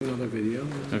another video.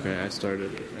 Okay, I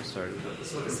started.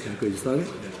 Okay, good. You started?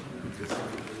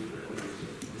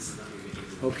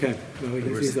 Okay. No, we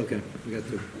can see it's okay. We got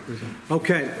two.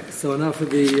 Okay, so enough of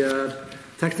the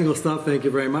technical stuff. Thank you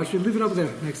very much. You leave it over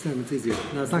there next time. It's easier.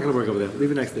 No, it's not going to work over there.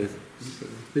 Leave it next to this.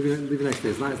 Leave it next to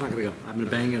this. It's not going to go. I'm going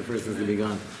to bang it first. It's going to be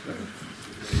gone.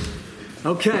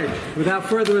 Okay, without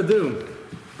further ado,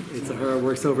 it's her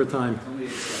works overtime.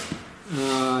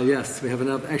 Yes, we have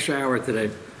another extra hour today.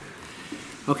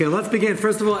 Okay, let's begin.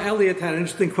 First of all, Elliot had an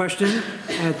interesting question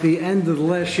at the end of the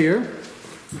last year,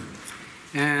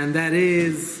 and that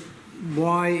is,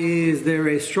 why is there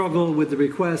a struggle with the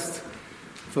request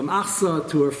from Achsa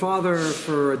to her father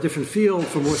for a different field,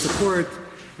 for more support,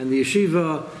 and the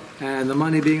yeshiva, and the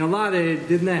money being allotted?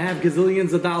 Didn't they have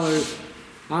gazillions of dollars?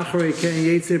 Achrei ken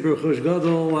yetzer b'chush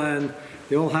gadol, and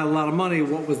they all had a lot of money.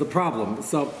 What was the problem?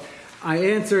 So I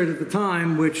answered at the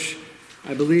time, which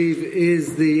I believe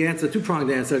is the answer, two-pronged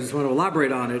answer. I just want to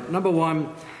elaborate on it. Number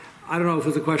one, I don't know if it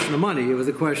was a question of money. It was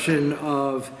a question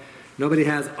of nobody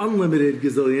has unlimited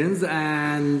gazillions,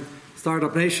 and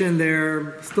Startup Nation,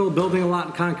 they're still building a lot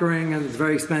and conquering, and it's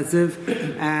very expensive.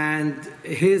 And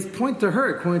his point to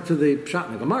her, according to the Pshat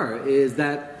in the Gemara, is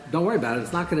that don't worry about it.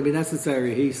 It's not going to be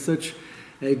necessary. He's such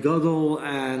a gadol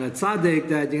and a tzaddik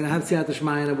that you're going to have siyata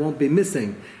shmai and it won't be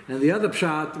missing. And the other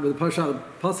pshat with the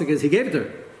pasuk is he gave it to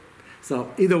her.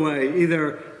 So either way,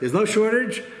 either there's no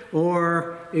shortage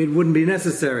or it wouldn't be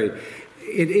necessary.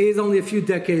 It is only a few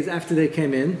decades after they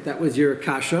came in. That was your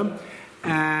kasha.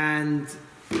 And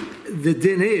the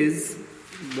din is,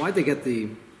 why'd they get the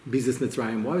Bizis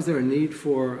Mitzrayim? Why was there a need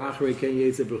for Achrei Ken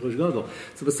Yetzer B'chush Gadol?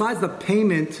 So besides the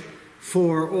payment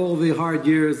for all the hard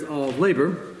years of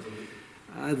labor,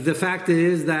 the fact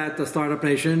is that the Startup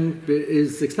Nation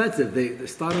is expensive. They're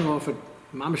starting off at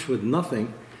mamish with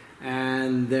nothing,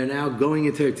 and they're now going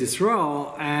into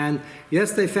Yisrael. And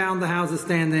yes, they found the houses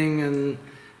standing and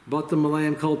bought the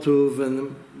Malayim Koltuv,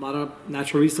 and a lot of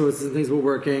natural resources and things were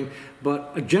working.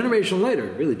 But a generation later,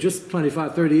 really just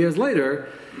 25, 30 years later,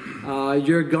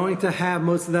 you're going to have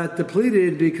most of that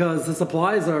depleted because the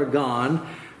supplies are gone.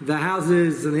 The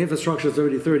houses and the infrastructure is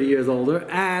already 30 years older,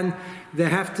 and they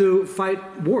have to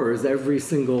fight wars every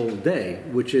single day,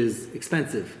 which is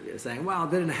expensive. You're saying, well,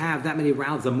 they didn't have that many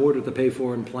rounds of mortar to pay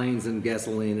for and planes and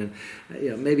gasoline,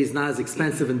 and maybe it's not as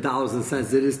expensive in dollars and cents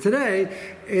as it is today.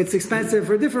 It's expensive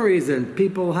for a different reason.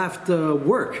 People have to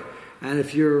work, and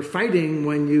if you're fighting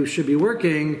when you should be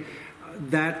working,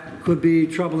 that could be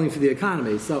troubling for the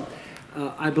economy. So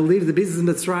I believe the Bizis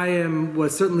Mitzrayim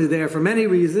was certainly there for many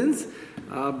reasons,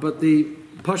 but the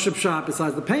push-up shop,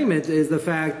 besides the payment, is the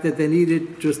fact that they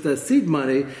needed just a seed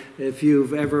money. If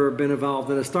you've ever been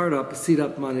involved in a startup, seed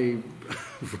money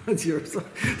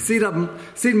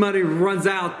runs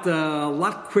out a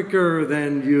lot quicker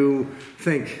than you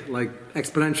think, like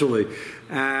exponentially.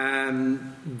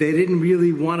 And they didn't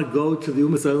really want to go to the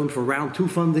Umas Olam for round 2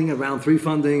 funding and round 3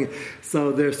 funding,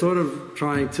 so they're sort of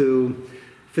trying to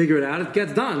figure it out. It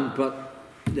gets done, but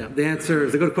yeah, the answer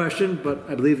is a good question, but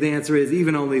I believe the answer is,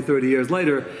 even only 30 years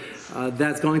later,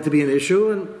 that's going to be an issue,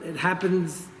 and it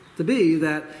happens to be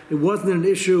that it wasn't an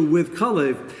issue with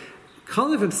Kalev.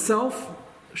 Kalev himself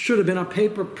should have been on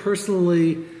paper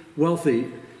personally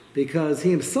wealthy, because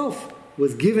he himself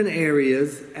was given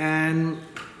areas, and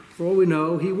for all we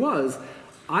know, he was.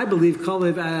 I believe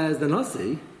Kalev, as the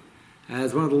Nasi,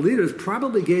 as one of the leaders,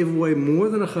 probably gave away more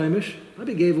than a chaimish.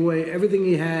 Probably gave away everything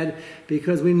he had,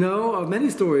 because we know of many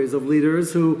stories of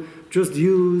leaders who just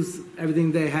used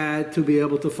everything they had to be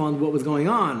able to fund what was going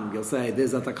on. You'll say,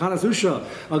 there's a takanas usha,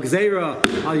 a gzeira,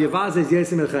 al yavazes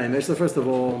yesim chaimish. So first of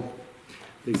all,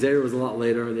 the gzeira was a lot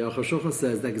later. The Aruch HaShulchan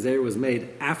says that gzeira was made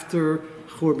after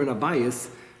Churban Abayis,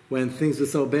 when things were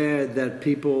so bad that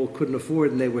people couldn't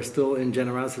afford, and they were still in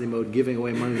generosity mode, giving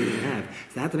away money they didn't have.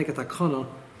 So they had to make a takana,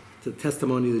 to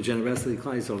testimony of the generosity of the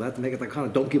client. So they have to make it like,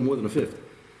 don't give more than a fifth.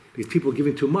 Because people were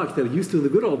giving too much. They were used to in the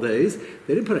good old days.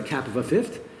 They didn't put a cap of a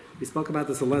fifth. We spoke about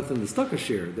this at length in the Stucker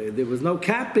Shir. There was no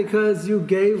cap, because you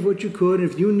gave what you could.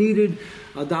 If you needed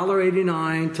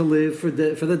 $1.89 to live for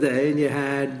the day, and you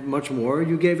had much more,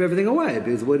 you gave everything away,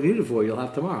 because what you need it for, you'll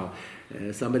have tomorrow.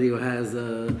 Somebody who has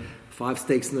 5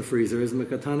 steaks in the freezer is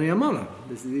Mekatana Yamana.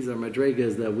 These are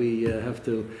madrigas that we have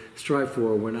to strive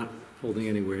for. We're not holding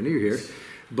anywhere near here.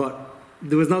 But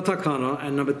there was no takana.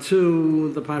 And number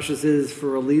 2, the pashas is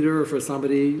for a leader, for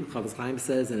somebody, Chavis Chaim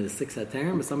says in his 6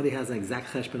 heterim, if somebody has an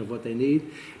exact cheshbon of what they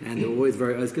need, and they're always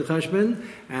very oizke cheshbon,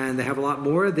 and they have a lot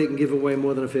more, they can give away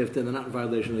more than a fifth, and they're not in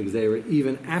violation of the gzeira,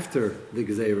 even after the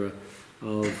gzeira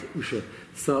of Usha.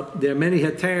 So there are many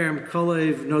heterim,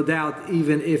 Kalev, no doubt,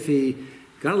 even if he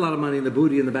got a lot of money in the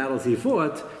booty in the battles he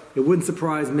fought, it wouldn't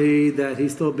surprise me that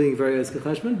he's still being very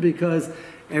eskecheshman because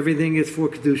everything is for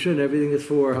Kedusha and everything is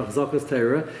for Hachzakas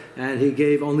Torah, and he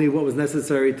gave only what was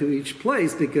necessary to each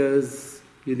place because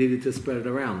you needed to spread it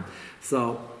around.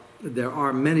 So there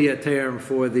are many a term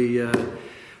for the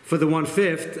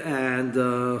 1/5, and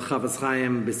Chavetz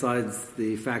Chaim, besides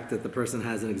the fact that the person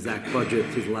has an exact budget,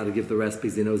 he's allowed to give the rest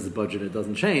because he knows his budget, it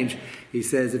doesn't change. He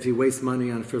says if he wastes money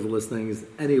on frivolous things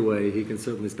anyway, he can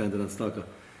certainly spend it on tzedakah.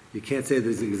 You can't say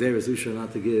there's a Gzeira Zusha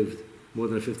not to give more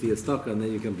than 50 a tzedakah, and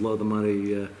then you can blow the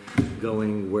money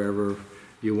going wherever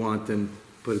you want and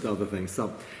put it to other things.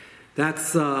 So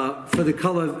that's, for the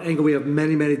color angle, we have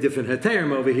many, many different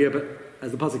heterim over here, but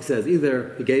as the pasuk says,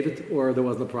 either he gave it or there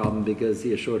wasn't a problem because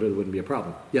he assured her there wouldn't be a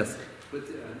problem. Yes? But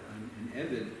an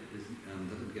Eved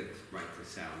doesn't get right to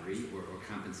salary or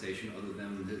compensation other than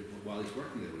while he's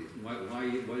working there. Why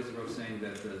is the Rav saying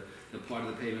that the part of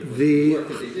the payment was the work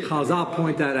that they did? Chazal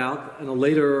point that out in a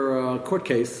later court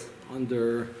case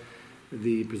under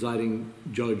the presiding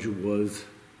judge was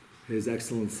His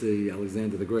Excellency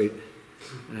Alexander the Great,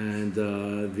 and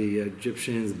the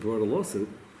Egyptians brought a lawsuit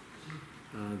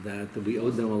that we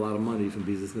owed them a lot of money from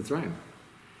Bizas Mitzrayim.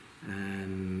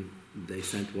 And they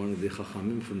sent one of the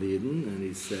Chachamim from the Yidden, and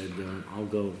he said, I'll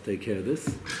go take care of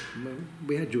this.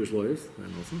 We had Jewish lawyers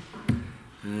then also.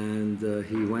 And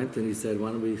he went and he said,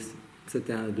 why don't we sit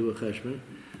down and do a cheshbon,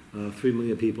 3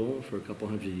 million people for a couple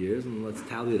hundred years, and let's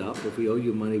tally it up. If we owe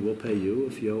you money, we'll pay you.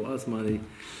 If you owe us money,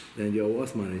 then you owe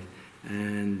us money.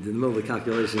 And in the middle of the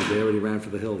calculations, they already ran for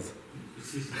the hills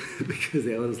because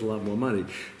they owed us a lot more money.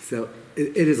 So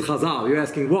it is Chazal. You're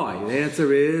asking why. The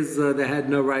answer is they had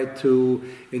no right to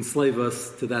enslave us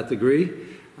to that degree.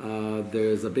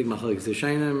 There's a big machlokes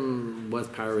Rishonim. Was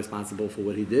Paro responsible for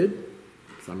what he did?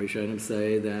 Some Rishonim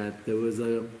say that there was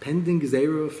a pending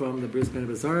Gzeira from the Bris Ben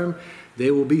Besarim.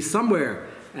 They will be somewhere.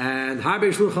 And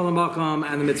Harbe Shluch HaLamakam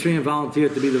and the Mitzrayim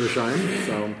volunteered to be the Rishonim,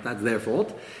 so that's their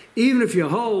fault. Even if you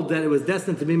hold that it was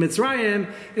destined to be Mitzrayim,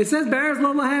 it says Be'eretz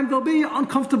Lo Lahem, they'll be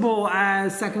uncomfortable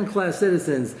as second-class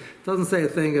citizens. It doesn't say a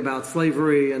thing about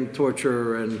slavery and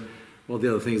torture and all the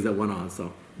other things that went on.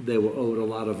 So they were owed a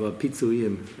lot of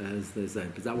pitzuyim, as they say,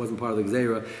 because that wasn't part of the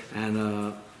Gzeira, and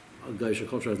a Gaisha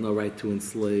culture has no right to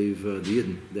enslave the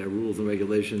Yidden. There are rules and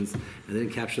regulations, and they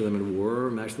didn't capture them in war,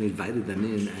 and actually invited them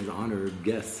in as honored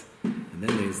guests, and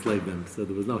then they enslaved them. So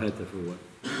there was no heter for what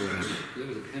happened. There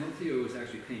was a penalty, or it was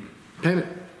actually payment?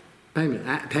 Payment.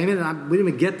 We didn't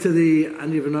even get to the. I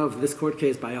don't even know if this court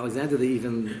case by Alexander they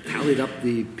even tallied up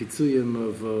the pitzuyim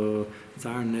of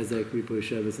Tzar, Nezek, Ripo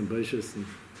Shevis, and Boishas, and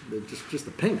just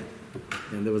a payment.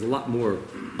 And there was a lot more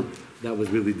that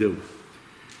was really due.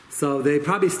 So they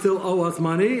probably still owe us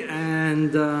money,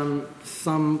 and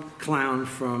some clown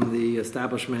from the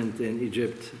establishment in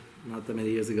Egypt, not that many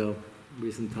years ago,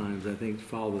 recent times, I think,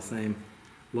 filed the same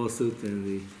lawsuit in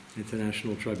the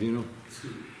International Tribunal.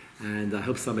 And I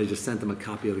hope somebody just sent him a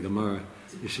copy of the Gemara.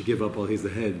 He should give up while he's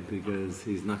ahead, because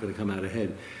he's not going to come out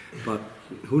ahead. But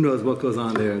who knows what goes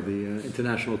on there. The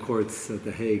international courts at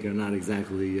The Hague are not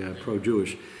exactly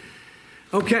pro-Jewish.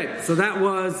 Okay, so that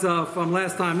was from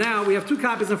last time. Now, we have 2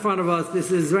 copies in front of us.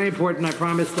 This is very important. I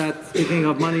promise that, speaking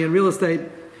of money and real estate,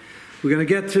 we're going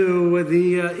to get to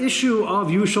the issue of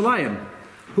Yerushalayim.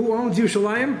 Who owns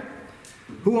Yerushalayim?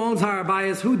 Who owns Har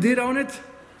HaBayis? Who did own it?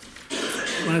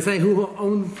 When I say who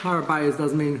owns Har HaBayis,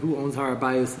 doesn't mean who owns Har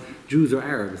HaBayis, Jews or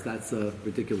Arabs. That's a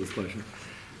ridiculous question.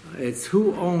 It's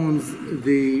who owns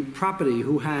the property,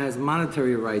 who has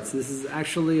monetary rights. This is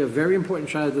actually a very important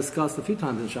shayla discussed a few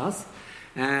times in Shas.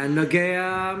 And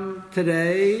Nagea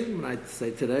today, when I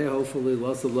say today, hopefully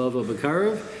lots of love of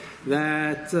Bekarev,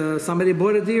 that somebody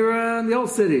bought a dira in the old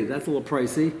city. That's a little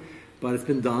pricey, but it's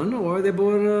been done. Or they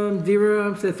bought a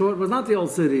dira they thought was not the old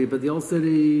city, but the old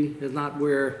city is not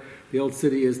where the old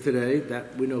city is today.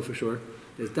 That we know for sure.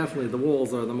 It's definitely, the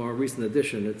walls are the more recent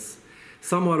addition. It's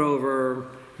somewhat over,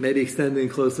 maybe extending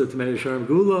closer to Mary Sharm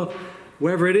Gula.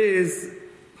 Wherever it is,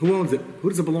 who owns it? Who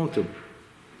does it belong to?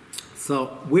 So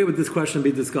where would this question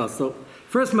be discussed? So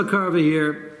first Makar over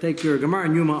here, take your Gemara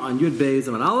and Yuma on Yud Beis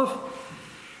and Aleph.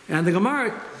 And the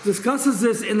Gemara discusses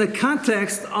this in the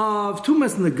context of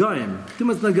Tumas Nagayim.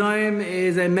 Tumas Nagayim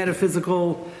is a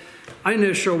metaphysical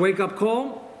einish or wake-up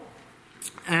call.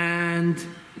 And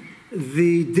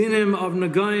the dinim of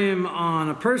Nagayim on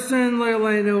a person,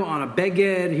 Leilenu, on a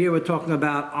beged, here we're talking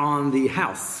about on the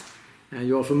house. And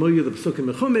you're all familiar with the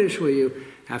Pesukim Mechumish, where you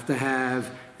have to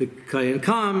have the Kayan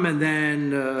come, and then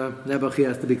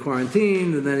Nebuchadnezzar has to be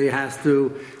quarantined, and then he has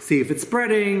to see if it's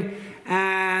spreading.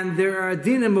 And there are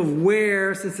dinim of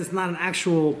where, since it's not an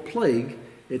actual plague,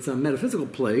 it's a metaphysical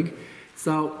plague.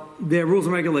 So there are rules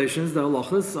and regulations, the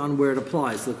halachas, on where it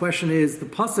applies. So the question is, the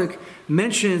pasuk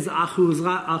mentions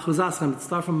achuzaschem. It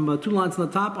starts from 2 lines on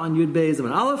the top on Yud Beis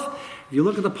and Aleph. If you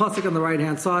look at the pasuk on the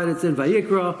right-hand side, it's in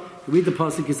Vayikra. You read the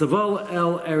pasuk, Yisavol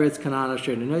el Eretz Canaan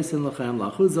asher ninosin lachem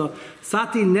la'achuza.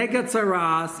 Sati negat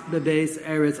zaras bebeis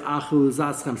Eretz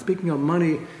achuzaschem. Speaking of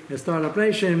money in Startup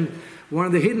Nation, one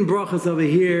of the hidden brachas over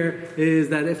here is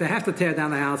that if they have to tear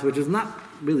down the house, which is not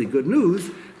really good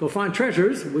news, they'll find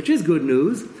treasures, which is good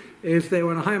news. If they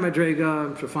were in a higher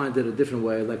madrega, they'll find it a different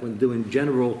way, like when doing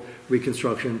general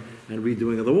reconstruction and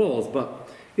redoing of the walls. But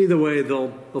either way,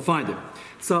 they'll find it.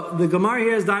 So the Gemara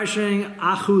here is darshing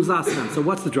achuzaschem. So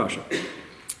what's the drasha?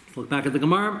 Look back at the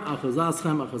Gemara.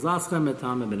 Achuzaschem,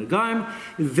 metame ben agayim.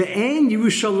 Ve'en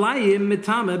Yerushalayim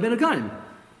metame ben agayim.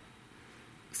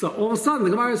 So all of a sudden,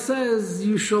 the Gemara says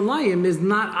Yerushalayim is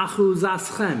not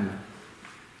achuzaschem.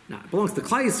 Now, it belongs to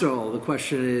Klal Yisrael. The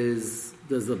question is,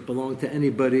 does it belong to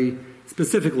anybody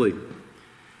specifically?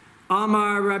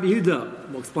 Amar Rabbi Yehuda.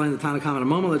 We'll explain the Tanna Kama in a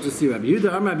moment. Let's just see Rabbi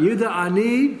Yehuda. Amar Rabbi Yehuda,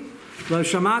 ani lo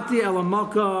shamati el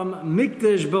makam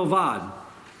mikdash belvad.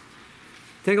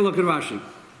 Take a look at Rashi.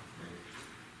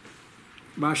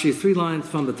 Rashi is 3 lines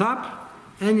from the top.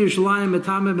 En Yerushalayim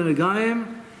metame ben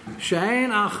agayim she'ein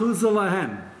achuza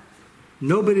lahem.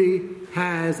 Nobody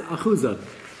has achuza.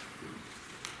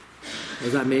 What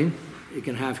does that mean? You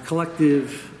can have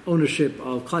collective ownership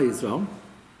of Klal Yisrael.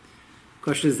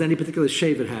 Question is, does any particular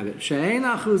shevet have it? She'ein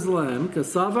achuz lahem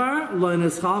kasavar lo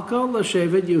nischalko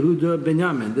l'shevet Yehuda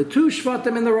Binyamin. The 2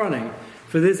 shvatim in the running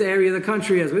for this area of the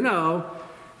country, as we know,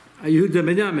 are Yehuda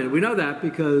Binyamin. We know that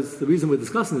because the reason we're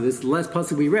discussing this, the last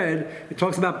pasuk we read, it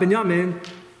talks about Binyamin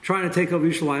trying to take over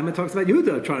Yerushalayim. It talks about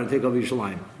Yehuda trying to take over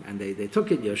Yerushalayim. And they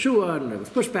took it, Yeshua, and there was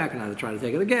pushback, and now they're trying to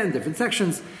take it again, different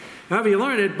sections. However you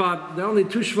learn it, but there are only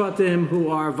 2 shvatim who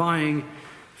are vying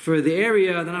for the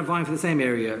area. They're not vying for the same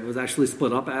area. It was actually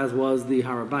split up, as was the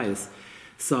Har HaBayis.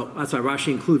 So that's why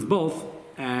Rashi includes both.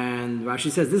 And Rashi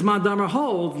says, this Madamar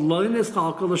holds, Lo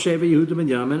nischalko l'sheva Yehuda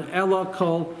Binyamin, ela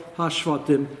kol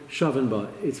hashvatim shaven ba.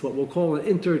 It's what we'll call an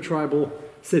intertribal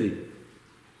city.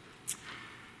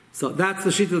 So that's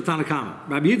the sheet of the Tanna Kama.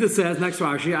 Rabbi Yehuda says, next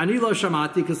Rashi, ani lo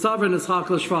shamati kasavar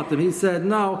nischalko l'shvatim. He said,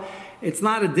 no, it's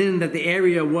not a din that the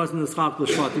area wasn't nischalko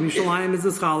l'shvatim. Yerushalayim is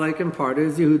nischalek, and part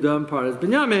is Yehuda, and part is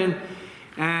Binyamin.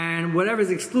 And whatever is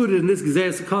excluded in this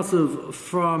Gezeres Kasav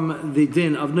from the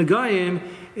din of Nagayim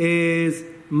is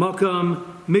Makam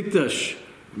Mikdash,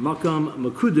 Makam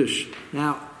Makudash.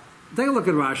 Now, take a look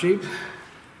at Rashi.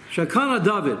 Shekana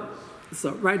David.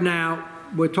 So right now,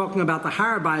 we're talking about the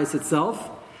Har HaBayis itself.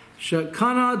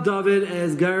 Shekana David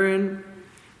as Garin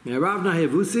Me'arav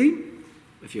Nahevusi.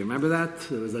 If you remember that,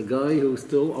 there was a guy who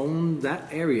still owned that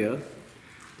area,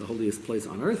 the holiest place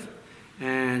on earth,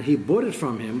 and he bought it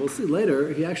from him. We'll see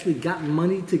later, he actually got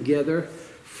money together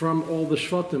from all the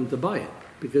Shvatim to buy it,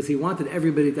 because he wanted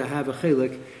everybody to have a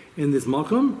chelik in this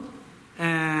makom,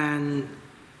 and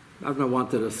Avner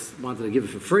wanted to give it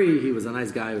for free. He was a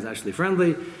nice guy, he was actually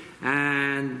friendly,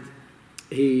 and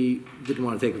he didn't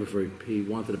want to take it for free. He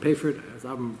wanted to pay for it. As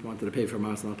Avram wanted to pay for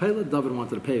Maras Pela, David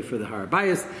wanted to pay for the Har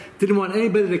HaBayis. Didn't want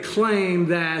anybody to claim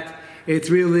that it's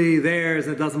really theirs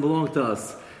and it doesn't belong to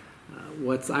us.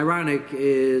 What's ironic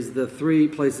is the 3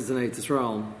 places in Eretz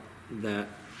Yisrael that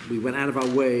we went out of our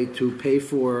way to pay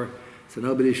for, so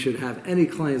nobody should have any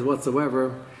claims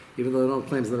whatsoever, even though there are no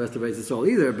claims in the rest of Eretz Yisrael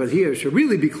either. But here, should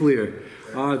really be clear,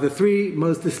 are the 3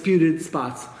 most disputed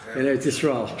spots in Eretz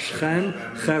Yisrael: Shechem,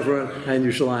 Hebron, and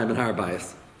Yerushalayim and Har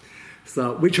HaBayis.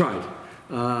 So we tried.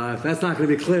 If that's not going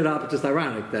to be cleared up, it's just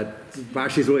ironic that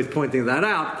Rashi is always pointing that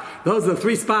out. Those are the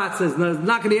 3 spots. There's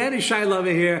not going to be any shayla over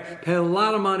here. Paid a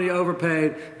lot of money,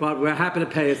 overpaid, but we're happy to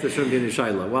pay it. There shouldn't be any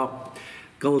shayla. Well,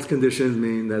 Gold's conditions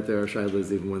mean that there are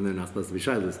shaylas even when they're not supposed to be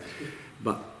shaylas.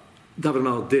 But David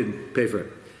Melech did pay for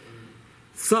it.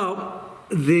 So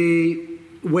the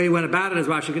way he went about it, as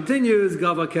Rashi continues,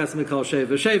 Gava Kes Mikol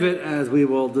Shevet, as we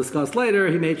will discuss later,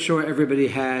 he made sure everybody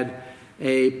had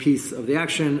a piece of the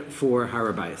action for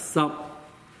Har HaBayis. So,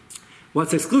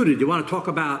 what's excluded? You want to talk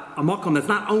about a makom that's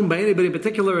not owned by anybody in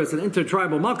particular, it's an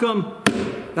intertribal makom,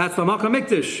 that's the makom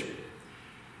mikdash.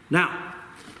 Now,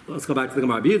 let's go back to the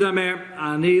Gemara. B'Yehuda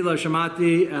ani lo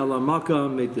shamati el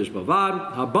makom mikdash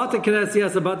bavad, habata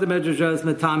kinesias, habata medrajas,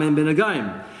 metamin bin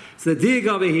agayim. So the dig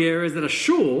over here is that a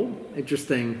shul,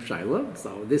 interesting shayla,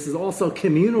 so this is also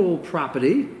communal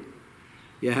property.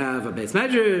 You have a beis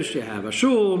medrash, you have a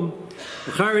shul.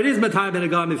 It is Matai ben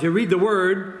Agam if you read the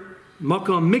word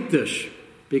Makom Mikdash,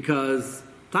 because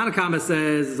Tanna Kama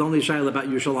says it's only shayla about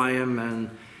Yerushalayim, and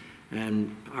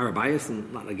and Harabayas,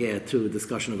 and not Nagea to a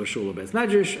discussion of a shul or Beis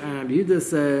Medrash. And Yehuda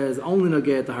says only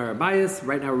Nagea to Harabayas.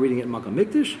 Right now we're reading it in Makom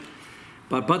Mikdash.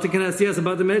 But Batakenes, yes,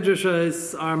 about the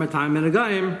Medrashas are Matayim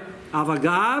Menagayim.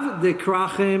 Avagav de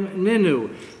Krachim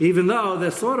Ninu. Even though they're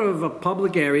sort of a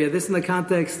public area, this in the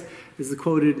context is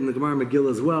quoted in the Gemara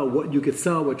Megillah as well, what you could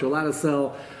sell, what you're allowed to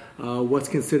sell, what's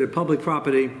considered public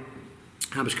property,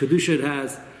 how much Kedusha it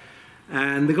has.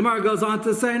 And the Gemara goes on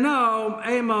to say, no,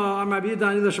 Ema, Rabbi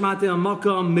Yehuda, Shmati,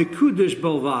 Makam Mikudish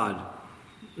Bolvad.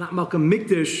 Not Makam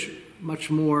Mikdash, much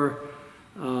more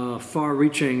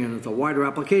far-reaching, and it's a wider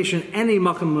application. Any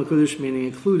Makam Mikudish, meaning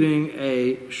including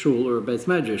a shul or a Beis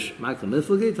Medrash. Makam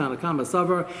Miflagi, Tanakam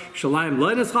Basavar, Shalayim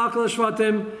Leinis Chakal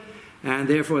Shvatim, and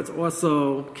therefore it's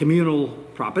also communal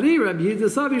property. Rabbi Yehuda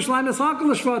Sav Yishlayim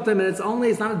Eschakal Shvatim, and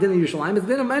it's not a din of Yishlayim, it's a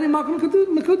din of any Makam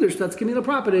Mikudish, that's communal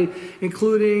property,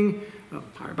 including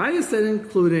Harabayas and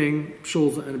including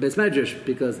shuls and a Beis Medrash,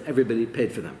 because everybody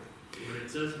paid for them. When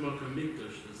it says Makam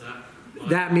Mikdash, does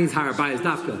that means Harabayas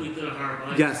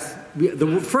Dafka. Yes.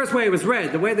 The first way it was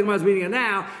read, the way the Gemara is reading it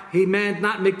now, he meant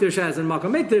not Mikdash as in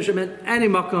Makam Mikdash, it meant any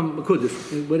Makam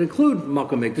Mikudish. It would include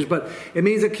Makam Mikdash, but it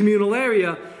means a communal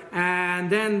area. And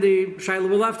then the shaila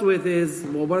we're left with is,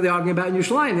 well, what are they arguing about in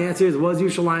Yerushalayim? The answer is, was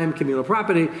Yerushalayim communal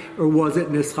property, or was it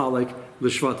Nischalik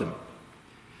L'Shvatim?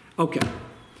 Okay.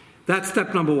 That's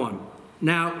step number one.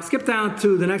 Now, skip down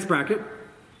to the next bracket,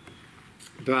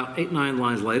 about 8-9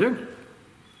 lines later.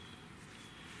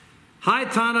 Hi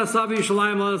Tana Savi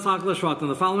Yerushalayim L'Nischalik L'Shvatim.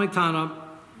 The following Tana,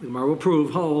 the Gemara will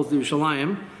prove, holds the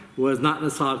Yerushalayim was not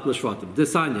Nischalik L'Shvatim.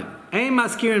 Desanya. Ein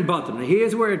maskir and bottom. Now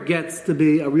here's where it gets to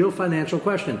be a real financial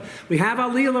question. We have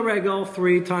Aliyah L'Regel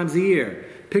 3 times a year.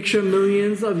 Picture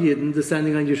millions of Yidden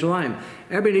descending on Yerushalayim.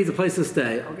 Everybody needs a place to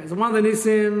stay. Okay, so one of the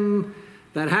nisim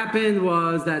that happened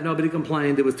was that nobody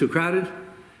complained it was too crowded.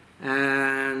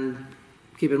 And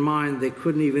keep in mind, they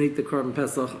couldn't even eat the Korban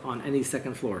Pesach on any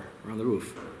second floor or on the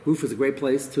roof. Roof is a great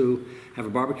place to have a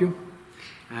barbecue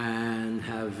and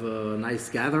have a nice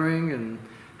gathering and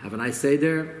have a nice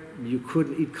Seder. You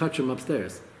couldn't eat kachim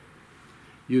upstairs.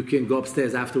 You can go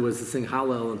upstairs afterwards to sing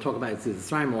Hallel and talk about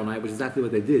Yitzchayim all night, which is exactly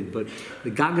what they did. But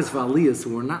the Gagas V'Aliyas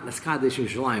who were not Neskadesh in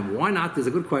Yerushalayim, why not? There's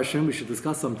a good question we should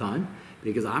discuss sometime,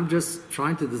 because I'm just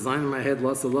trying to design in my head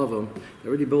lots of love them. They're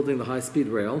already building the high-speed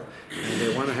rail, and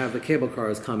they want to have the cable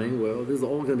cars coming. Well, this is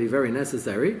all going to be very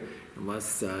necessary,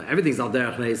 unless everything's al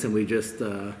derech neis and we just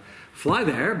fly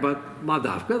there. But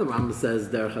Ladavka, the Rambam says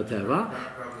derech hateva.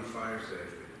 Probably fire safe.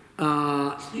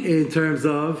 In terms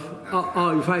of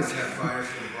you find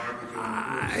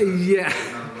yeah,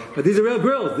 but these are real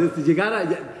grills. You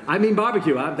gotta. I mean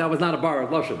barbecue. That was not a bar of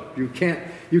Lashon. You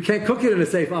can't cook it in a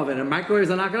safe oven, and microwaves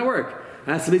are not going to work.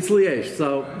 It has to be tzliyesh.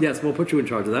 So yes, we'll put you in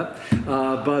charge of that.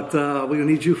 But we're going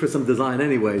to need you for some design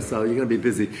anyway. So you're going to be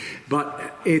busy.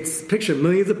 But it's picture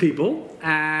millions of people,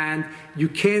 and you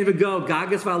can't even go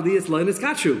gagas v'aliyas lo'enis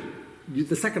kachu.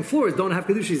 The second floors don't have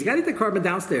kedushas. You got to eat the korban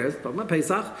downstairs, talking about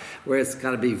Pesach, where it's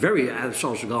got to be very, as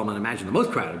Shal Shagal, I imagine, the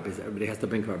most crowded, because everybody has to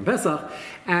bring korban Pesach.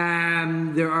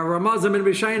 And there are Ramazim and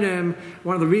Rishayim.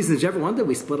 One of the reasons you ever wonder,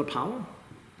 we split up Howell?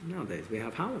 Nowadays, we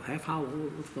have Howell, half Howell,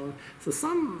 what's going on? So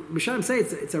some Rishayim say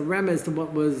it's a remez to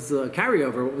what was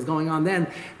carryover, what was going on then.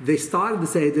 They started to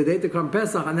say that they ate the korban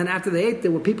Pesach, and then after they ate,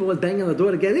 there were people banging on the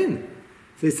door to get in.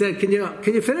 So he said, can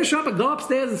you finish up and go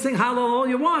upstairs and sing Hallel all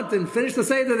you want and finish the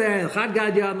Seder there, Chad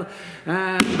Gadya,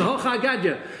 the whole Chad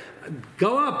Gadya.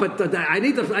 Go up, but I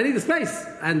need the space.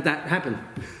 And that happened.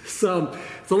 So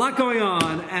it's a lot going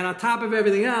on. And on top of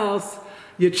everything else,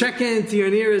 you check into your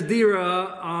nearest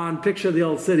dira on Picture of the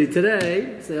Old City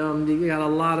today. So you got a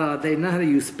lot of, they know how to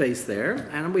use space there,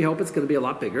 and we hope it's going to be a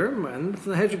lot bigger. And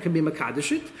the Hedger can be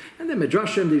Makadeshit, and then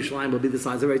Midrashim, the Yerushalayim will be the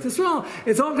size of Eretz Yisrael.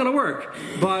 It's all going to work.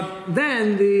 But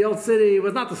then the Old City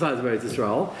was not the size of Eretz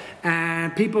Yisrael,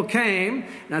 and people came.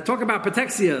 Now talk about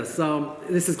Protexia. So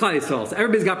this is Klal Yisrael. So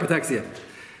everybody's got Protexia.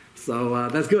 So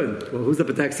that's good. Well, who's the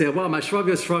Protexia? Well, my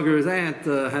Shvager's aunt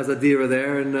has a dira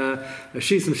there, and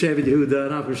she's from Shevet Yehuda,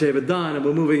 and I'm from Shevet Dan, and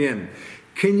we're moving in.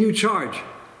 Can you charge?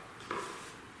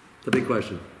 It's a big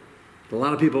question. A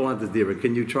lot of people want this dira.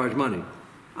 Can you charge money?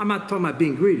 I'm not talking about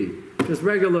being greedy. Just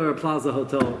regular Plaza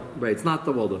Hotel rates, not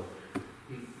the Waldorf.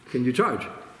 Can you charge?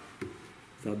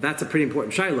 So that's a pretty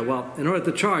important shayla. Well, in order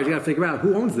to charge, you got to figure out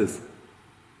who owns this.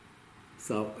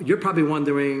 So you're probably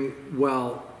wondering,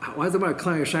 well, why is it about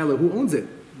Klal Yisrael? Who owns it?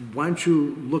 Why don't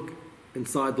you look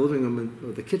inside the living room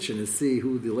or the kitchen and see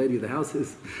who the lady of the house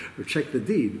is, or check the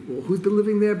deed? Well, who's been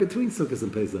living there between Sukkot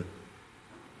and Pesach?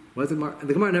 Why is it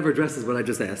the Gemara never addresses what I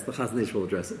just asked. The Chazon Ish will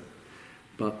address it.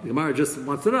 But the Gemara just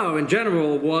wants to know, in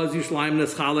general, was Yerushalayim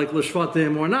neschalek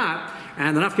l'shvatim or not?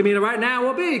 And the nafkamina right now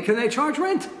will be, can they charge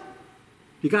rent?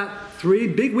 You got 3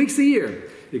 big weeks a year.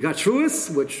 You got Shavuos,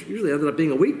 which usually ended up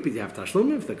being a week, but you have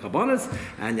Tashlumim, the Kabbanas,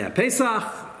 and you have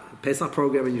Pesach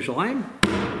program in Yerushalayim.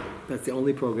 That's the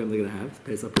only program they're going to have,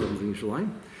 Pesach programs in Yerushalayim.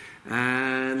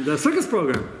 And the Sukkot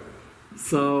program.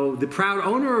 So the proud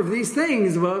owner of these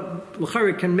things, well,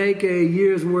 l'chari can make a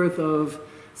year's worth of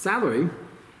salary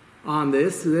on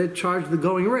this. They charge the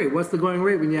going rate. What's the going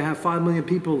rate when you have 5 million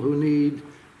people who need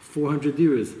 400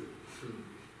 diras?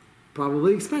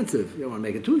 Probably expensive. You don't want to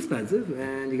make it too expensive,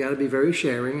 and you got to be very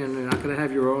sharing, and you're not going to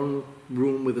have your own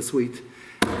room with a suite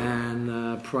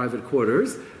and private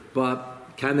quarters.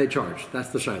 But can they charge? That's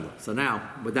the shayla. So now,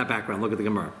 with that background, look at the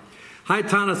Gemara. Hi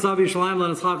Tana Sav Yishalayim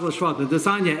Lenaschak L'Shvatim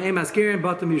Desanya Ein Maskirin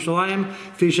Batam Yishalayim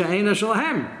Fisha Eina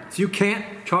Shalahem. So you can't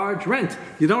charge rent.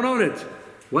 You don't own it.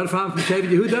 What if I'm from Shevet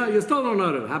Yehuda? You still don't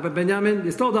own it. Happen Benjamin?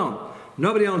 You still don't.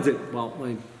 Nobody owns it. Well, let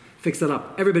me fix it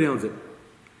up. Everybody owns it.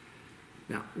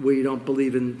 Now, we don't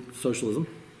believe in socialism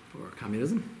or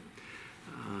communism.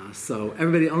 So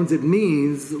everybody owns it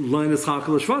means Lenaschak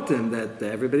L'Shvatim, that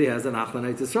everybody has an Achlon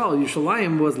Eretz Yisrael.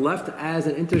 Yerushalayim was left as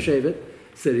an intershevet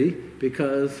city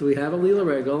because we have a Lila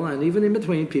Regal, and even in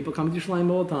between, people come to Yerushalayim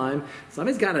all the time.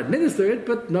 Somebody's got to administer it,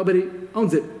 but nobody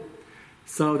owns it.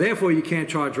 So therefore, you can't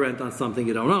charge rent on something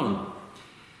you don't own.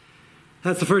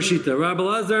 That's the first shita. Rabbi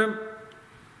Elazar,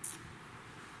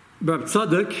 Rabbi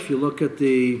Tzadok, if you look at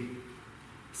the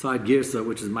side girsa,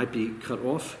 which might be cut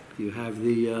off, you have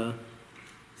the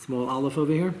small aleph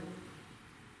over here.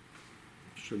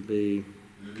 Should be,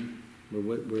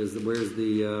 where's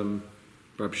the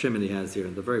Rab Shimon he has here,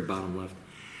 at the very bottom left.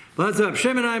 But that's Rab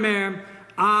Shimon Aimer,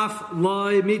 Af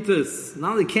Loi Mitus.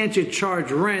 Not only can't you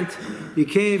charge rent, you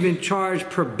can't even charge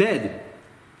per bed.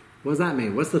 What does that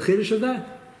mean? What's the chiddush of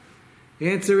that? The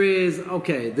answer is,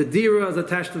 okay, the dira is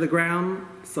attached to the ground,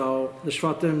 so the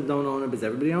shvatim don't own it because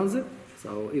everybody owns it.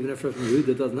 So even if it's from Yehuda,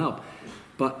 it doesn't help.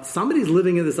 But somebody's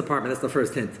living in this apartment, that's the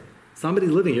first hint.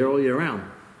 Somebody's living here all year round.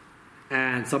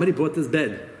 And somebody bought this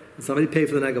bed. And somebody paid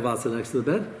for the negavasa next to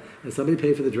the bed. And somebody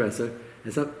paid for the dresser.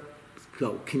 And so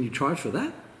can you charge for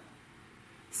that?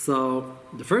 So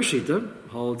the first shita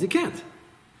holds you can't.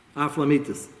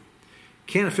 Aflamitis.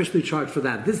 Can't officially charge for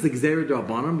that. This is the Gzeira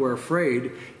D'Rabbanan. We're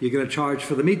afraid you're going to charge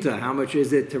for the mita. How much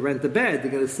is it to rent the bed?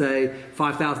 They're going to say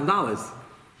 $5,000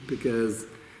 because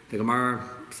the Gemara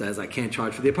says I can't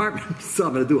charge for the apartment, so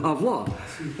I'm going to do havla.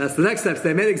 That's the next step.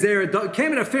 They made a Gzeira.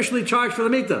 Came and officially charged for the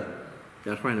mita.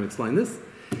 I'm trying to explain this.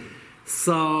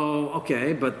 So,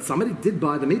 okay, but somebody did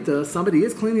buy the mita. Somebody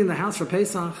is cleaning the house for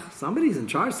Pesach. Somebody's in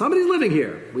charge. Somebody's living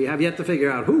here. We have yet to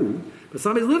figure out who, but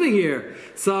somebody's living here.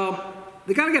 So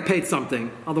they got to get paid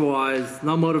something. Otherwise,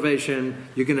 no motivation.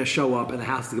 You're going to show up and the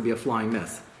house is going to be a flying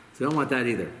mess. So you don't want that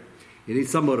either. You need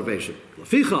some motivation.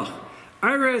 Lafichach,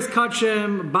 Ares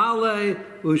Kachem, Bale,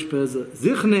 Ushpez,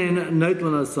 Zichnin,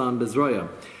 Neitlanasam, Bezroya.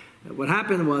 What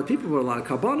happened was people were a lot of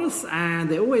karbanos, and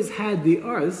they always had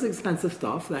this is expensive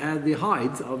stuff. They had the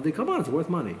hides of the karbanos, worth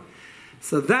money.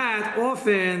 So that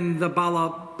often the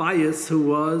balabayis who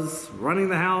was running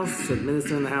the house,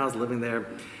 administering the house, living there,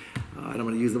 I don't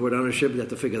want to use the word ownership. You have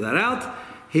to figure that out.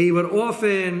 He would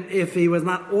often, if he was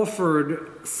not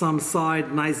offered some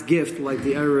side nice gift like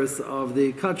the eris of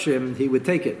the kachim, he would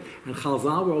take it. And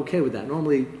Chazal were okay with that.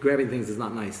 Normally, grabbing things is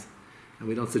not nice. And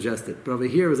we don't suggest it. But over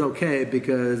here is okay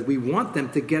because we want them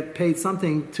to get paid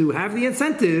something to have the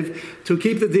incentive to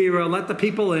keep the dira, let the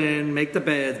people in, make the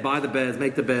beds, buy the beds,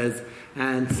 make the beds,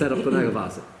 and set up the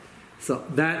negavasa. So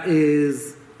that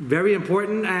is very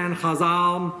important. And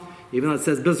Chazal, even though it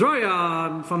says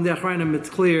Bezroya, from the Achrayim, it's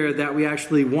clear that we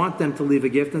actually want them to leave a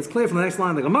gift. And it's clear from the next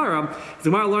line of the Gemara. The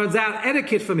Gemara learns out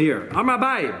etiquette from here. Amar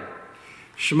Abaye.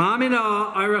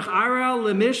 Shmamina arach ara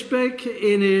lemishbek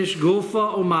inish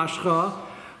gulfa umashcha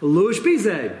lush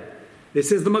bizeh.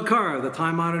 This is the makar, the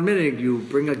time-honored minhag. You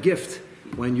bring a gift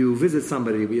when you visit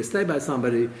somebody, when you stay by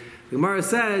somebody. The Gemara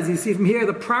says, you see from here,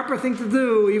 the proper thing to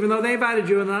do, even though they invited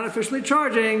you and not officially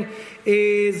charging,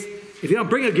 is if you don't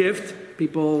bring a gift,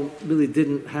 people really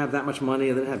didn't have that much money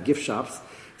and they didn't have gift shops.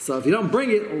 So if you don't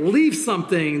bring it, leave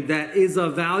something that is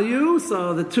of value.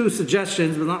 So the two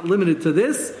suggestions, but not limited to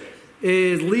this,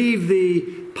 is leave the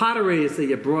pottery. So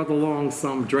you brought along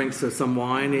some drinks or some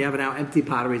wine. You have now empty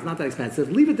pottery. It's not that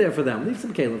expensive. Leave it there for them. Leave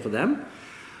some kalim for them.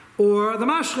 Or the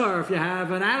mashchar, if you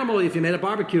have an animal, if you made a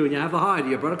barbecue and you have the hide,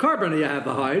 you brought a carbon and you have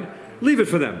the hide, leave it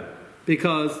for them.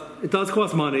 Because it does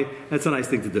cost money. That's a nice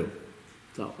thing to do.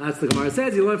 So that's the Gemara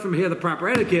says. You learn from here the proper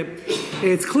etiquette.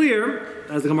 It's clear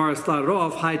as the Gemara started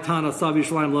off, Haitana Sav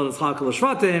Yishalayim Lo Nischalka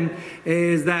L'Shvatim,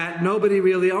 is that nobody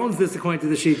really owns this according to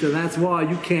the Shita, and that's why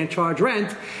you can't charge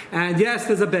rent. And yes,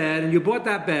 there's a bed, and you bought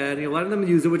that bed, and you're letting them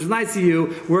use it, which is nice of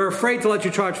you. We're afraid to let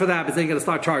you charge for that, but then you're going to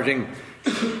start charging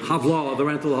Havlah, the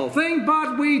rental, the whole thing.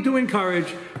 But we do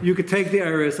encourage, you could take the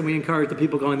Eris, and we encourage the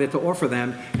people going there to offer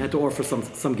them, and to offer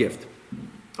some gift.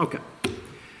 Okay.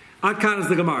 Adkan is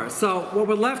the Gemara. So what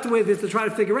we're left with is to try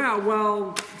to figure out,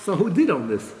 well, so who did own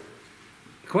this?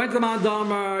 According to the Man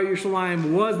Damar,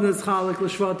 Yerushalayim was Nischalik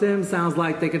L'Shvatim. Sounds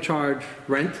like they could charge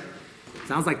rent.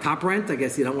 Sounds like top rent. I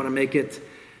guess you don't want to make it,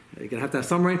 you're going to have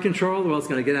some rent control, or else it's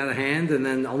going to get out of hand, and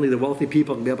then only the wealthy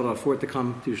people can be able to afford to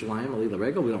come to Yerushalayim or leave the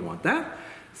regal. We don't want that.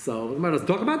 So we might as well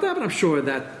talk about that, but I'm sure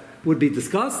that would be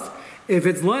discussed. If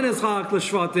it's Lo Nischalek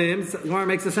L'Shvatim, the Gemara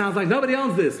makes it sound like nobody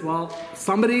owns this. Well,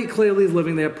 somebody clearly is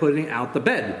living there putting out the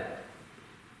bed.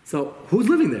 So who's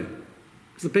living there?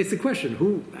 It's a basic question.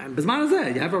 Who? And Bisman is there.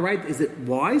 You have a right. Is it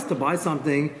wise to buy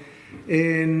something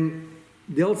in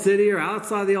the old city or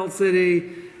outside the old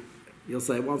city? You'll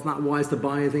say, well, it's not wise to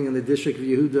buy anything in the district of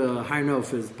Yehuda. Har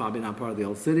Nof is probably not part of the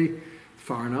old city,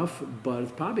 far enough, but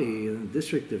it's probably in the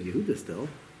district of Yehuda still.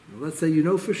 Well, let's say you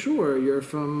know for sure you're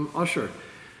from Usher,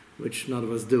 which none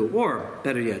of us do. Or,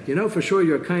 better yet, you know for sure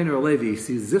you're a Kain or a Levi,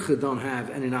 so you Zicha don't have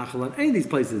any Nachala in any of these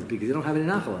places because you don't have any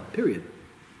Nachala, period.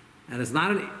 And it's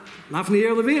not from the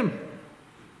year Levium.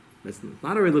 It's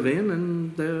not a Levium,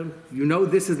 and you know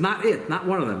this is not it, not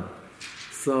one of them.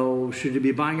 So, should you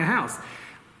be buying a house?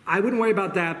 I wouldn't worry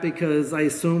about that because I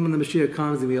assume when the Mashiach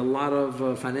comes, there'll be a lot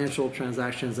of financial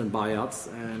transactions and buyouts,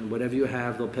 and whatever you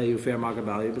have, they'll pay you fair market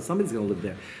value, but somebody's going to live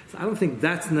there. So I don't think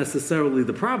that's necessarily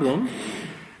the problem.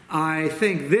 I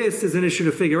think this is an issue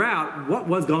to figure out what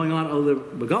was going on over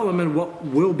Begalim and what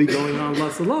will be going on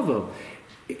Lasalavo.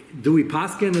 Do we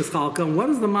paskin Nischalka? And what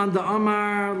does the Manda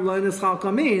Amar Lo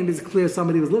Nischalka mean? It's clear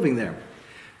somebody was living there.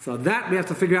 So that we have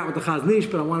to figure out with the Chaznish,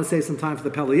 but I want to save some time for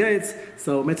the Pele Yates.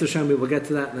 So Mitzvah Shem, we will get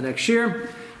to that in the next year.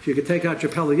 If you could take out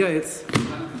your Pele Yates.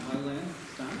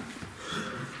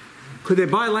 Could they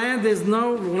buy land? There's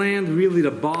no land really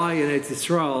to buy in Eretz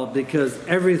Yisrael because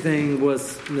everything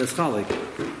was Nischalik.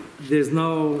 It's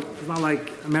not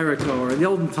like America or in the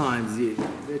olden times. The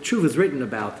Tshuva is written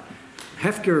about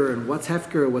Hefker and what's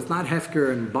not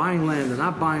Hefker, and buying land and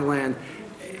not buying land.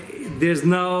 There's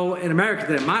no, in America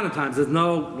today, modern times, there's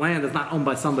no land that's not owned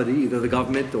by somebody, either the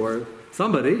government or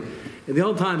somebody. In the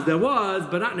old times there was,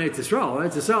 but not in Eretz Yisrael. In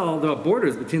Eretz Yisrael, there are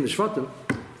borders between the Shvatim.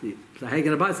 So how are you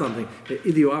going to buy something?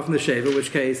 Either you are from the Sheva, in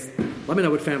which case, let me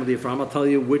know what family you're from. I'll tell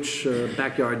you which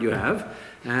backyard you have.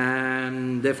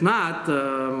 And if not,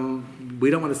 we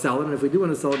don't want to sell it. And if we do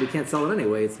want to sell it, we can't sell it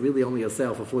anyway. It's really only a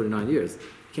sale for 49 years.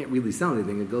 You can't really sell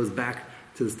anything. It goes back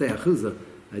to the Stei Achuzah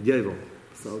at Yevel.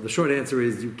 So the short answer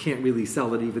is you can't really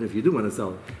sell it even if you do want to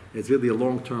sell it. It's really a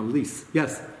long-term lease.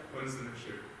 Yes? When is the next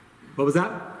year? What was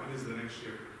that? When is the next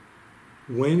year?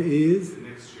 When is? The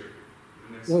next year.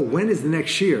 When is the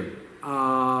next year?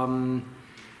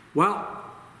 Well,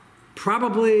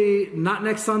 probably not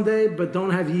next Sunday, but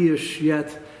don't have Yish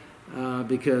yet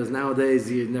because nowadays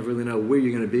you never really know where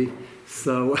you're going to be.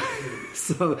 So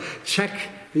check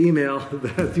the email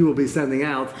that you will be sending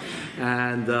out,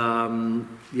 and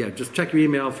just check your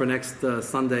email for next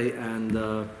Sunday and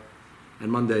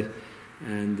Monday.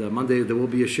 And Monday there will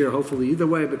be a share, hopefully either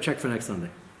way, but check for next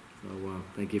Sunday. So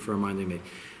thank you for reminding me.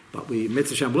 But we,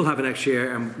 Mitzvah Shem, will have an next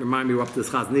year, and remind me we're up to this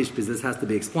Chaznish, because this has to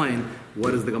be explained.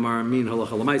 What does the Gemara mean,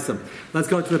 halacha l'maisa? Let's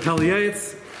go to the Pele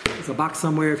Yates. There's a box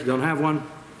somewhere if you don't have one.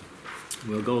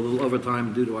 We'll go a little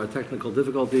overtime due to our technical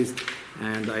difficulties,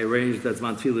 and I arranged that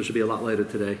Zman Tefillah should be a lot later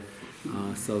today,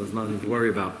 so there's nothing to worry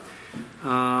about.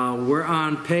 We're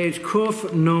on page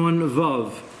Kuf Nun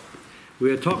Vav. We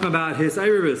are talking about his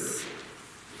Iris.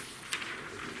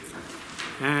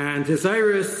 And his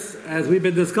Iris, as we've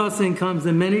been discussing, comes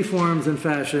in many forms and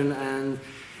fashion, and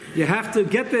you have to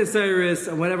get this Iris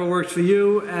and whatever works for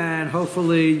you, and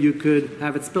hopefully you could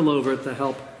have it spill over to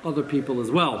help other people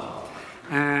as well.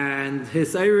 And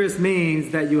his Iris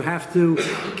means that you have to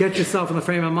get yourself in the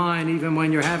frame of mind, even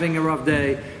when you're having a rough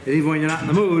day, and even when you're not in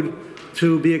the mood,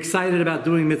 to be excited about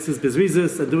doing mitzvahs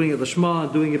bezrizis, and doing it l'shma,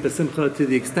 and doing it besimcha to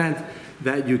the extent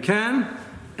that you can.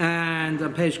 And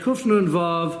on page Kuf Nun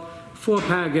Vav, 4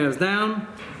 paragraphs down,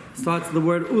 starts with the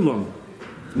word ulam.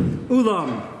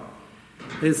 Ulam.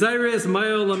 Isairis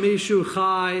mayo lamishu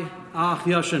chai ach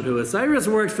yashanhu. Isairis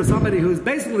works for somebody who's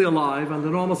basically alive under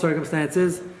normal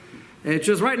circumstances. It's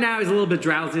just right now he's a little bit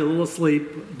drowsy, a little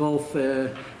asleep, both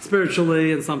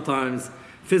spiritually and sometimes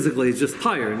physically. He's just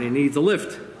tired and he needs a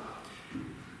lift.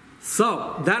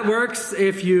 So that works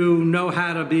if you know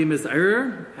how to be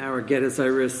Miz'ir or get his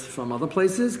iris from other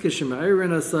places.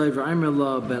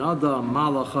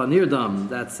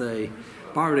 That's a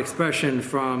borrowed expression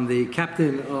from the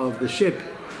captain of the ship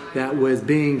that was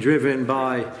being driven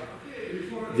by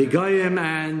the Goyim,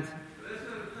 and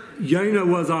Yaina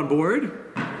was on board,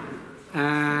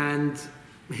 and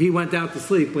he went out to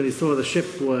sleep when he saw the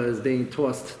ship was being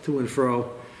tossed to and fro,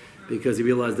 because he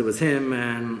realized it was him,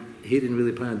 and he didn't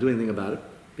really plan on doing anything about it,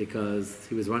 because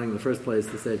he was running in the first place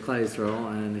to save Klal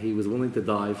Yisrael, and he was willing to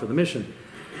die for the mission.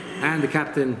 And the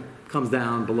captain comes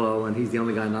down below, and he's the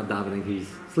only guy not davening, he's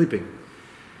sleeping.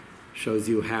 Shows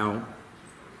you how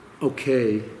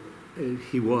okay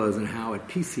he was and how at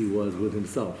peace he was with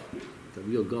himself. It's a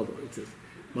real goal.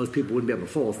 Most people wouldn't be able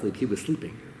to fall asleep. He was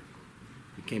sleeping.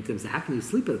 He came to him and said, how can you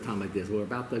sleep at a time like this? We're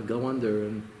about to go under,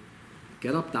 and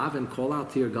get up, daven, call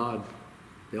out to your God.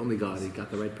 The only God. He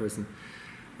got the right person.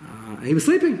 And he was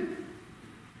sleeping.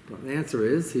 But the answer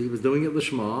is, he was doing it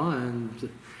l'shma, and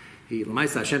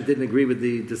L'maisa Hashem didn't agree with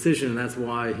the decision, and that's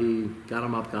why he got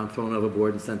him up, got him thrown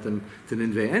overboard, and sent him to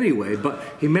Nineveh anyway. But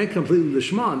he meant completely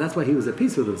l'shma, and that's why he was at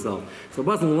peace with himself. So it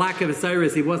wasn't lack of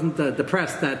Osiris. He wasn't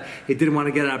depressed that he didn't want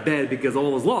to get out of bed because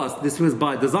all was lost. This was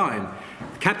by design.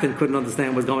 The captain couldn't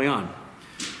understand what's going on.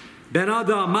 Ben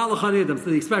Adam Malach Anidim. So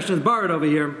the expression is borrowed over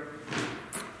here,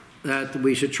 that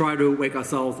we should try to wake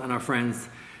ourselves and our friends,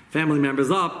 family members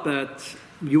up, that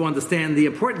you understand the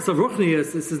importance of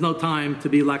Ruchnius. This is no time to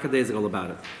be lackadaisical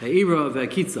about it. Eira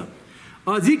v'kitza.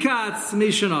 Azikatz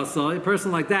mishanasa, a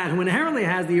person like that who inherently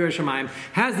has the Yiras Shamayim,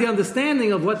 has the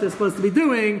understanding of what they're supposed to be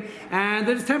doing, and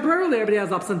that it's temporarily. Everybody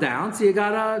has ups and downs, so you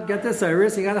gotta get the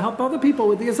Osiris, you gotta help other people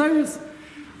with the Osiris.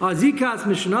 Azikatz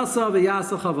mishanasa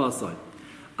v'yasa chavasai.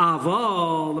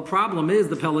 Aval, the problem is,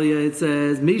 the Peleya, it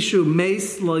says, Mishu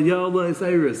meis lo yola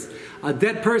Osiris. A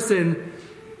dead person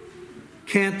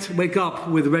can't wake up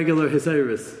with regular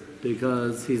Osiris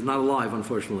because he's not alive,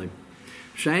 unfortunately.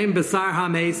 Sheim besar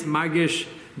hameis margish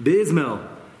bizmel.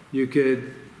 You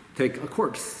could take a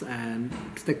corpse and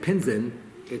stick pins in.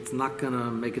 It's not going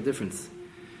to make a difference.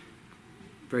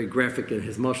 Very graphic in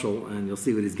his mushal, and you'll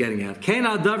see what he's getting at.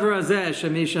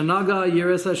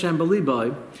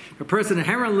 A person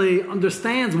inherently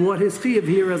understands what his chiyuv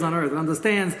here is on earth, and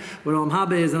understands what Olam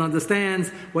Haba is, and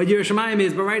understands what Yiras Shamayim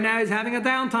is, but right now he's having a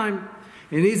downtime.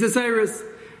 He needs the Osiris.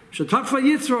 Shetakfa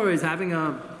Yitzro is having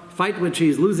a fight which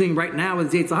he's losing right now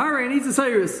with Yetzer Hara. He needs the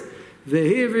Osiris. The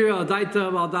Hivir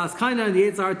Daita Valdas Kaina, and the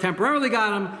Yetzer Hara temporarily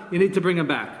got him. You need to bring him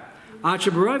back. And he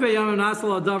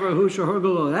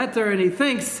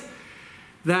thinks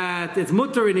that it's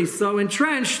mutter, and he's so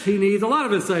entrenched, he needs a lot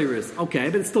of Osiris. Okay,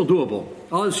 but it's still doable.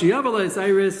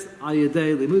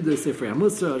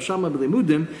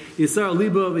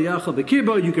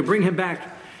 You can bring him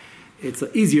back. It's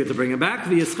easier to bring him back.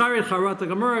 When you finally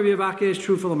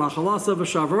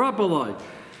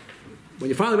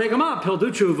wake him up, he'll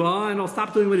do tshuva, and he'll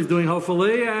stop doing what he's doing,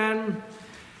 hopefully, and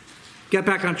get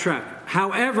back on track.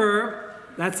 However,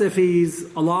 that's if he's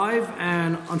alive,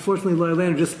 and unfortunately,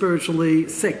 Leilani just spiritually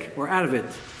sick, or out of it,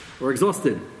 or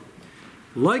exhausted.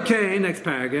 Like Cain, next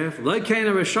paragraph. Like Cain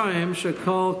and Rishayim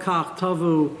shekol kach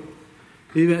tavu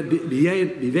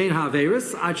bivein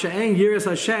haveris ad she'en yiras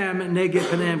Hashem neged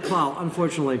paneim klal.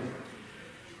 Unfortunately,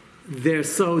 they're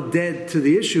so dead to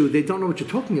the issue, they don't know what you're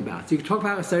talking about. So you can talk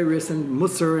about Osiris and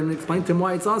Musar and explain to them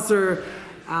why it's Asur.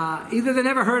 Either they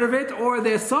never heard of it, or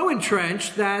they're so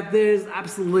entrenched that there's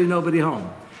absolutely nobody home.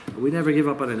 We never give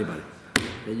up on anybody.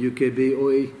 And you could be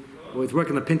always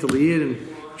working a pinta liyid and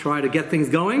try to get things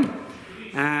going,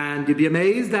 and you'd be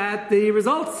amazed at the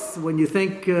results when you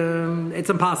think it's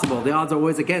impossible. The odds are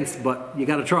always against, but you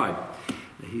got to try.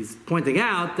 He's pointing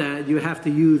out that you have to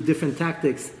use different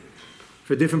tactics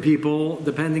for different people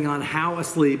depending on how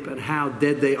asleep and how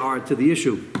dead they are to the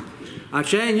issue. They're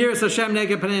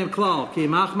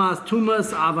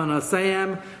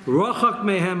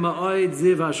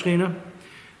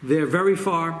very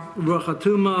far. They're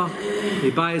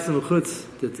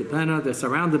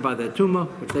surrounded by their tumah,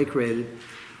 which they created.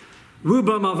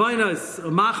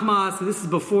 This is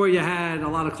before you had a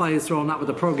lot of Klal Yisrael, not with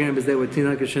the program, as they were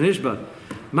Tinaka Shanishba.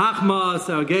 Machmas,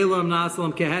 Gelam,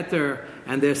 Nasalam, Keheter,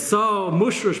 and they're so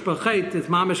mushrush b'chait, it's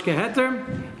mamish keheter.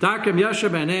 Darkem yasher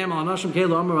b'neim al nashim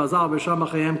keilu amar azal b'sham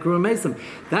b'chayim kuriyam mesim.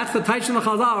 That's the taishin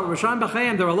l'chazal. B'sham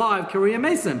b'chayim, they're alive, kuriyam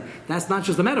mesim. That's not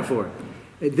just a metaphor.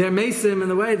 They're mesim in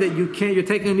the way that you're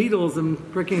taking needles and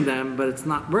pricking them, but it's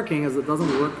not working as it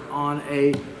doesn't work on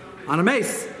a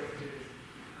mace.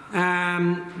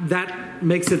 That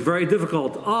makes it very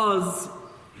difficult. Oz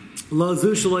Lo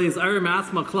zushla is arim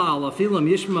asma klal afilam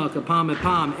yishma kapam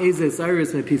epam ezes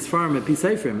iris me pisfarm me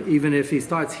pisefrim. Even if he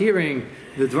starts hearing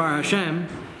the Dvar Hashem,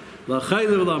 la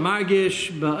chaylev la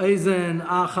margish ba'ezen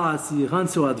achas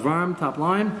yichansu advarm, top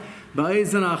line,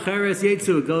 ba'ezen acheres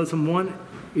yetsu. It goes from one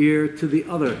ear to the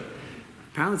other.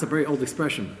 Apparently, it's a very old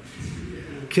expression.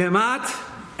 Kemat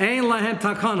ein lahem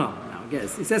takana. Now, I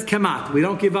guess it says kemat. We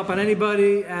don't give up on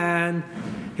anybody, and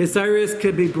his iris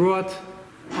could be brought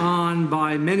on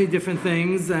by many different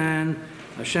things, and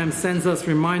Hashem sends us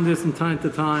reminders from time to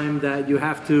time that you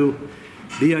have to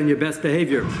be on your best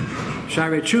behavior.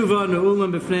 Sha'arei tshuva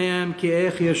ne'ulam b'fneihem ki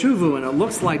eich yashuvu, and it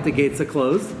looks like the gates are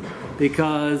closed,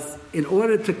 because in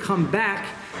order to come back,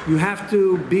 you have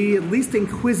to be at least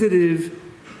inquisitive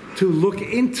to look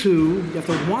into, you have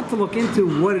to want to look into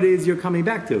what it is you're coming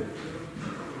back to.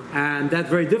 And that's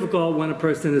very difficult when a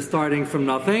person is starting from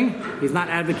nothing. He's not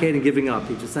advocating giving up.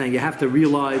 He's just saying you have to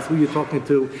realize who you're talking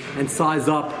to and size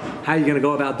up how you're going to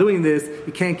go about doing this.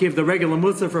 You can't give the regular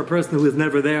mussar for a person who is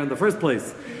never there in the first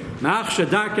place. They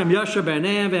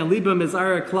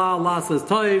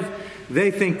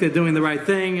think they're doing the right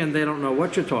thing and they don't know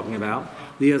what you're talking about.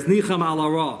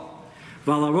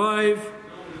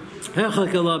 And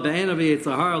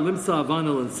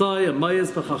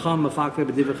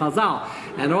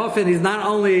often he's not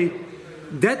only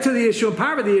dead to the issue and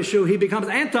power of the issue, he becomes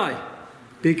anti.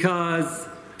 Because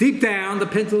deep down, the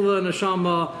Pintula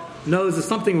Neshama knows there's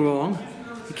something wrong.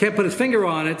 He can't put his finger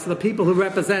on it, so the people who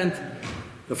represent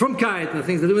the Frumkeit and the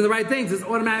things that are doing the right things is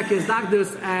automatically is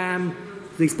Dagdus. And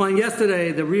we explained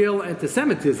yesterday, the real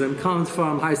anti-Semitism comes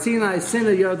from Har Sinai,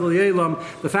 Sinai, Yodel Yelam,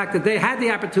 the fact that they had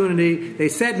the opportunity, they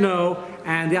said no,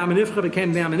 and the Am Nifcher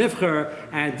became the Am Nifcher,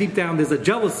 and deep down there's a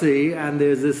jealousy, and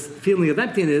there's this feeling of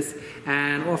emptiness,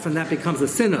 and often that becomes a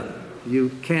sinner.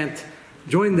 You can't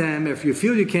join them. If you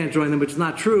feel you can't join them, which is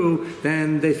not true,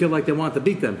 then they feel like they want to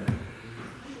beat them.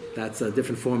 That's a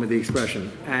different form of the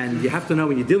expression. And you have to know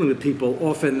when you're dealing with people,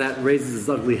 often that raises its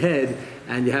ugly head,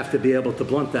 and you have to be able to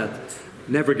blunt that.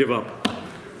 Never give up.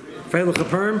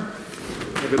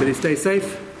 Everybody stay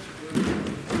safe.